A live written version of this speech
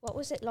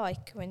was it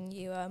like when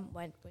you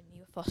when you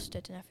were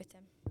fostered and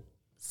everything?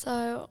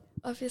 So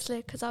obviously,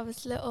 because I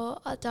was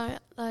little, I don't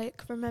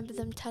remember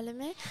them telling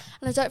me,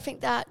 and I don't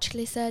think they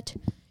actually said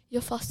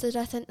you're fostered.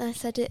 I think they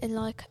said it in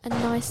a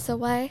nicer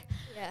way,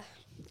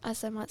 as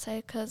they might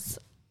say.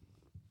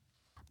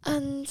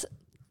 And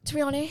to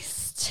be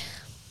honest,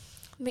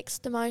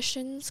 mixed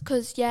emotions.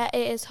 Because it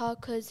is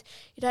hard. Because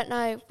you don't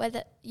know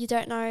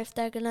if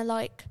they're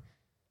gonna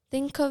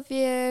think of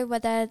you,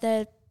 whether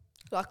they're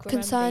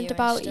concerned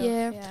about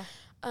you.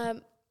 Yeah.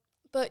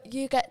 But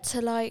you get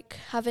to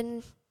have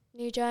a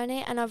new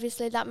journey, and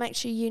obviously that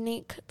makes you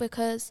unique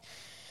because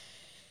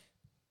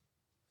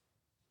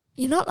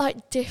you're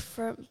not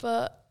different,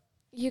 but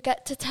you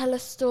get to tell a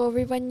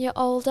story when you're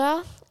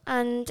older,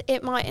 and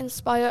it might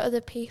inspire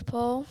other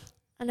people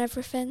and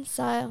everything,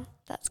 so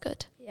that's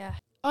good. Yeah.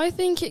 I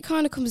think it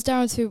kind of comes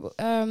down to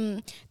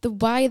the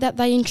way that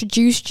they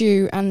introduced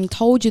you and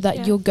told you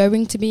that you're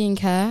going to be in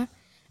care.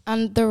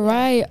 And the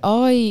way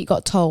I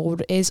got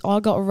told is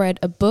I got read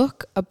a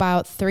book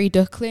about 3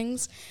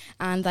 ducklings,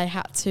 and they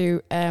had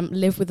to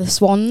live with the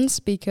swans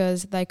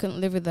because they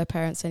couldn't live with their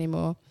parents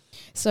anymore.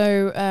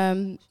 So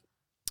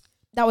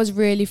that was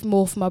really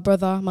more for my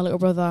little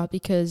brother,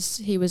 because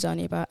he was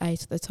only about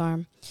 8 at the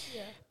time.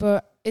 Yeah.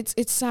 But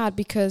it's sad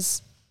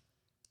because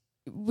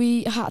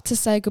we had to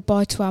say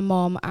goodbye to our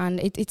mom, and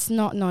it's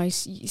not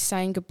nice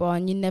saying goodbye,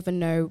 and you never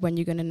know when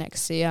you're going to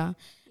next see her.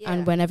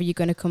 And whenever you're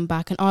going to come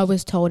back. And I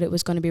was told it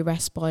was going to be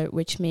respite,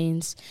 which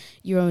means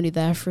you're only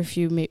there for a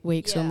few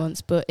weeks or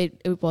months. But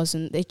it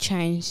wasn't. It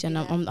changed, and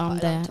I'm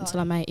there until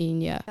I'm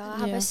 18, I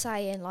have a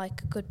saying,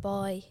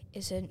 goodbye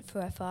isn't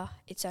forever.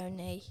 It's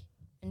only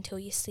until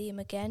you see him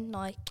again.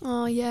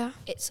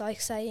 It's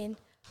like saying,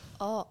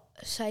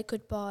 say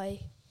goodbye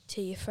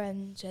to your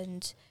friends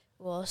and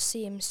we'll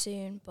see him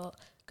soon. But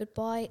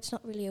goodbye, it's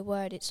not really a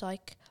word. It's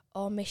like,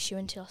 I'll miss you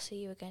until I see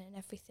you again and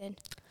everything.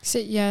 So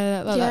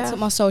that's what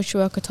my social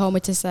worker told me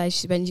to say.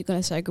 She when you're going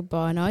to say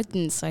goodbye, and I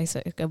didn't say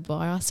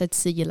goodbye. I said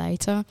see you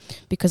later,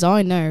 because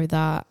I know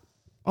that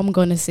I'm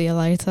going to see you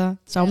later.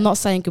 So I'm not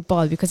saying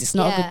goodbye because it's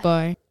not a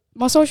goodbye.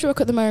 My social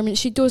worker at the moment,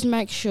 she does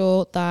make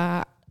sure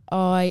that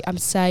I am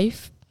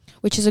safe,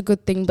 which is a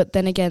good thing. But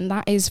then again,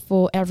 that is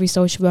for every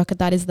social worker.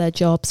 That is their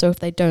job. So if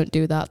they don't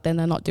do that, then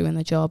they're not doing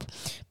their job.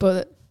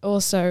 But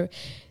also,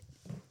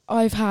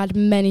 I've had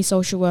many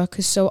social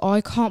workers, so I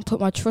can't put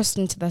my trust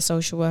into their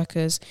social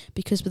workers,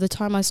 because by the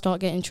time I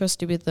start getting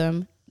trusted with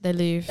them, they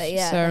leave. But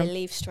so they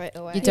leave straight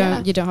away. You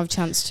don't have a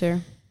chance to,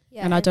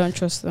 and I don't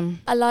trust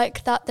them. I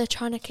like that they're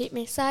trying to keep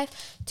me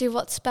safe, do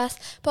what's best,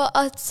 but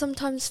I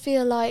sometimes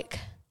feel like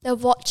they're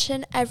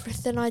watching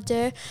everything I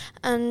do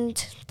and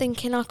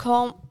thinking I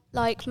can't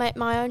make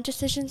my own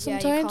decisions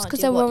sometimes,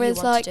 because they're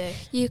always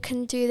you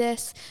can do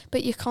this,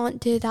 but you can't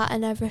do that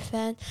and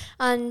everything.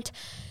 And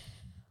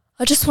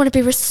I just want to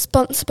be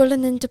responsible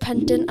and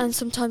independent, and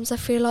sometimes I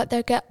feel like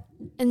they get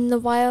in the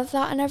way of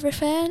that and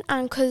everything.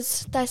 And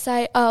because they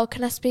say,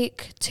 can I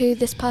speak to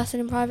this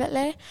person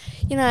privately?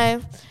 You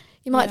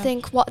might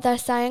think what they're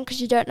saying, because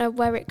you don't know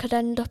where it could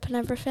end up and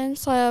everything.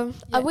 So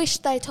I wish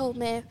they told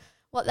me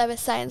what they were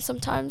saying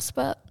sometimes,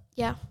 but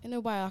yeah. In a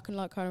way, I can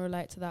kind of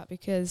relate to that,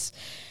 because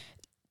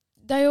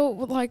they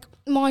all,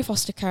 my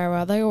foster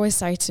carer, they always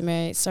say to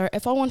me, so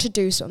if I want to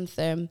do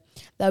something,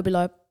 they'll be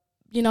like,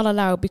 you're not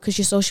allowed because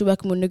your social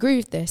worker wouldn't agree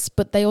with this.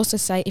 But they also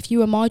say, if you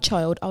were my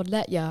child, I'd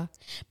let you.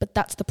 But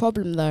that's the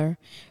problem, though.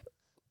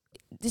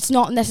 It's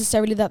not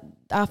necessarily that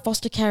our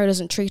foster carer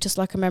doesn't treat us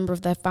like a member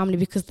of their family,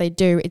 because they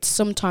do. It's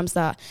sometimes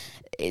that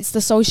it's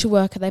the social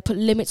worker. They put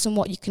limits on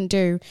what you can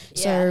do.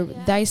 So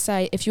they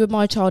say, if you were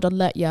my child, I'd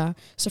let you.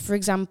 So, for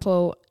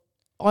example,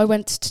 I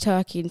went to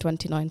Turkey in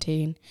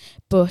 2019,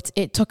 but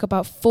it took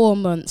about 4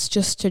 months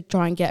just to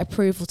try and get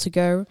approval to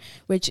go,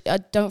 which I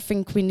don't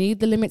think we need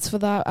the limits for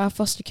that. Our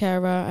foster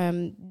carer,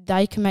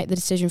 they can make the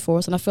decision for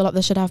us, and I feel like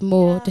they should have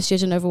more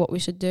decision over what we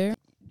should do.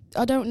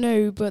 I don't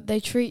know, but they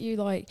treat you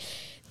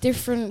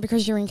different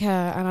because you're in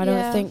care, and I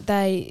don't think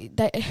they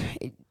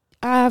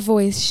our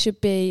voice should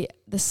be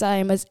the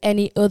same as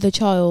any other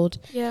child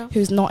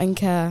who's not in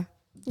care.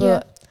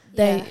 But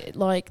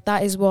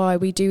that is why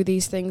we do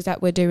these things that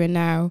we're doing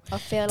now, I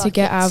feel to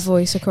get our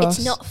voice across.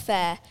 It's not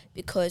fair,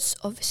 because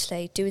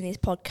obviously doing these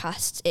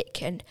podcasts, it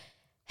can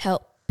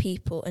help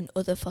people and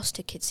other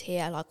foster kids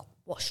hear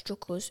what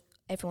struggles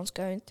everyone's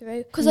going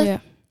through. Because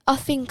I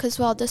think as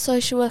well the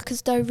social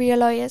workers don't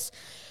realise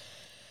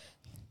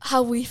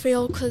how we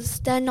feel, because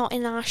they're not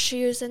in our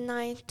shoes and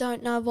they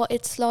don't know what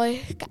it's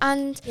like.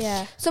 And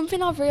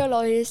something I've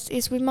realised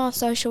is with my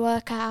social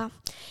worker,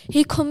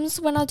 he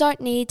comes when I don't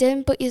need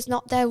him, but he's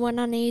not there when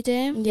I need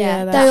him.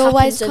 Yeah, they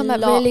always come at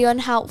really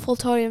unhelpful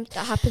times.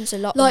 That happens a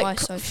lot with my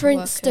social for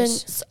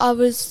instance,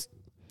 workers.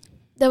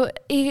 there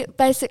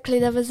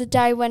was a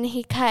day when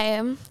he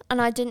came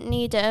and I didn't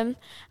need him,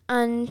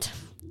 and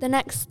the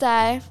next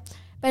day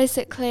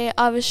basically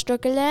I was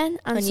struggling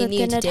and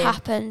something had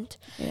happened.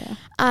 Yeah.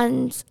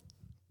 And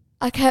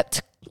I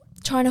kept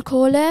trying to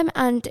call him,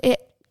 and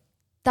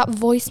that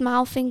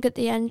voicemail thing at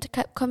the end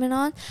kept coming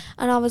on,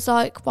 and I was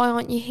like, why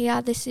aren't you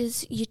here? This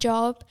is your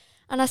job.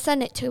 And I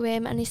sent it to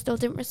him and he still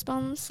didn't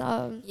respond.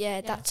 So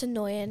yeah, that's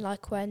annoying.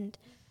 Like when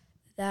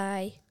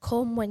they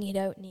come when you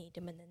don't need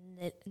them, and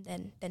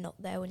then they're not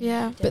there when you need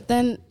them. But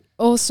then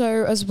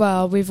also as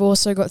well, we've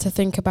also got to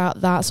think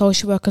about that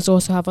social workers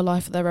also have a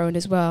life of their own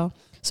as well.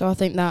 So I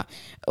think that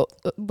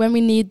when we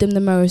need them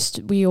the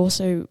most,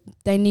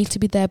 they need to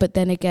be there. But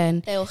then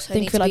again, they also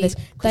think of it like this: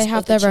 they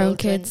have their own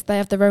kids. They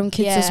have their own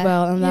kids as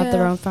well, and they have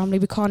their own family.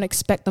 We can't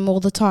expect them all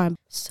the time.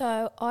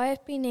 So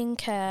I've been in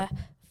care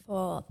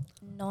for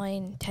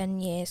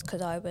 9-10 years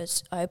because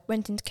I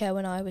went into care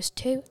when I was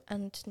 2,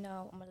 and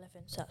now I'm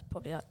 11. So that's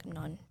probably like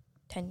 9-10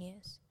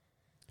 years.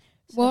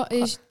 So what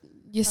is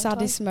your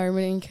saddest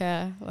moment in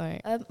care?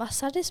 Like my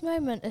saddest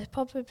moment is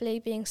probably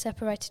being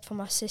separated from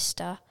my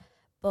sister.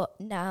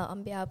 But now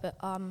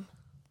I'm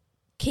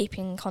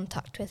keeping in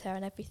contact with her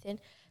and everything.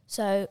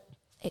 So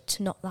it's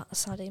not that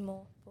sad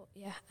anymore. But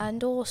yeah.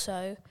 And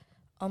also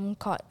I'm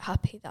quite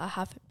happy that I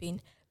haven't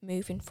been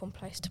moving from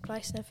place to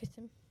place and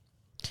everything.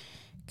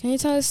 Can you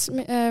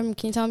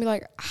tell me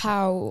like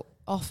how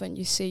often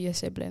you see your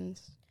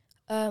siblings?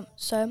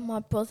 So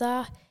my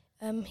brother,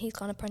 he's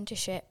got an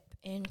apprenticeship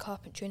in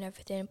carpentry and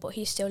everything, but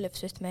he still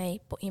lives with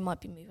me, but he might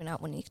be moving out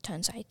when he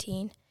turns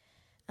 18.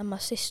 And my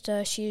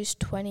sister, she's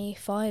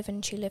 25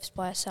 and she lives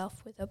by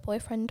herself with her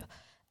boyfriend,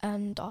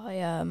 and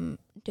I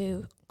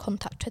do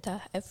contact with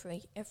her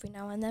every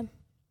now and then.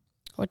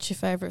 What's your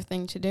favourite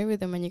thing to do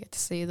with them when you get to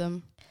see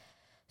them?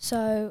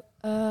 So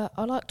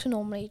I like to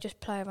normally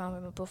just play around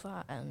with my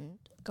brother and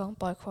go on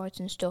bike rides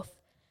and stuff.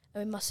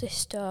 And with my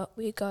sister,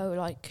 we go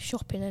like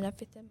shopping and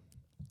everything.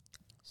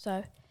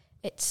 So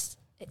it's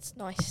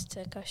nice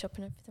to go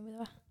shopping and everything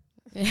with her.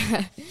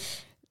 Yeah.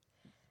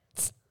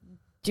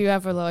 Do you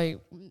ever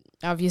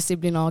have your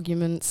sibling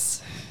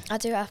arguments? I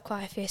do have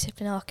quite a few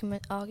sibling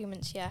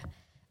arguments, yeah.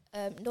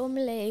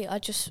 Normally I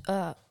just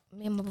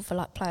me and my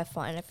brother play a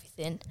fight and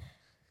everything,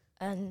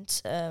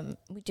 and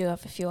we do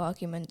have a few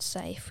arguments,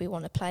 say if we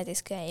want to play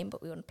this game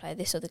but we want to play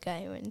this other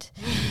game, and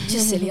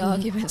just silly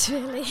arguments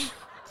really.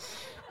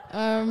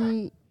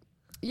 Can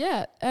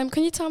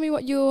you tell me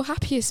what your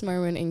happiest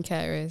moment in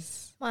care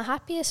is? My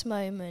happiest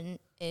moment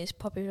is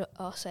probably,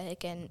 I'll say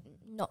again,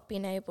 not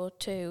being able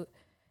to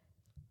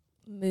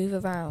move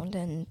around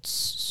and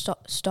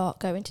start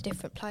going to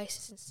different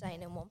places and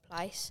staying in one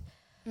place.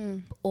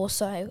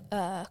 Also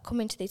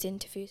coming to these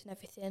interviews and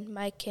everything,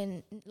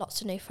 making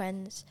lots of new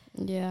friends,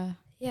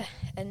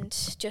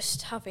 and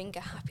just having a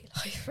happy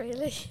life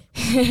really.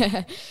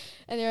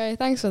 Anyway,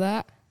 thanks for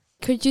that.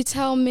 Could you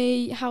tell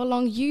me how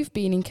long you've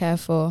been in care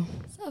for?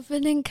 So I've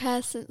been in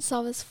care since I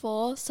was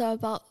 4, so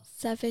about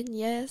 7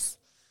 years.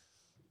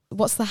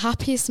 What's the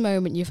happiest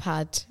moment you've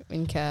had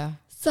in care?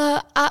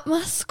 So at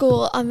my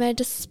school, I made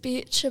a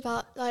speech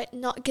about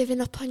not giving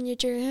up on your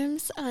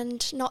dreams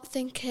and not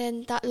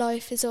thinking that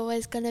life is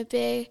always going to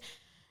be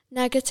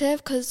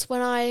negative. Because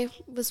when I've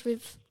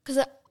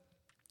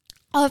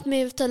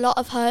moved a lot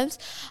of homes,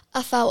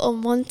 I felt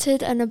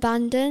unwanted and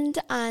abandoned,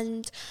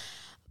 and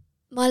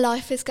my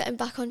life is getting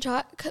back on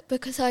track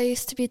because I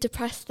used to be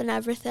depressed and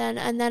everything,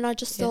 and then I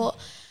just thought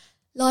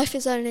life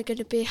is only going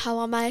to be how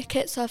I make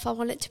it. So if I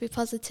want it to be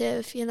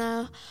positive,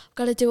 I've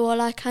got to do all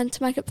I can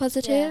to make it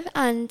positive.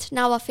 And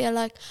now I feel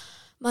like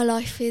my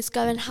life is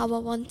going how I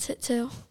want it to.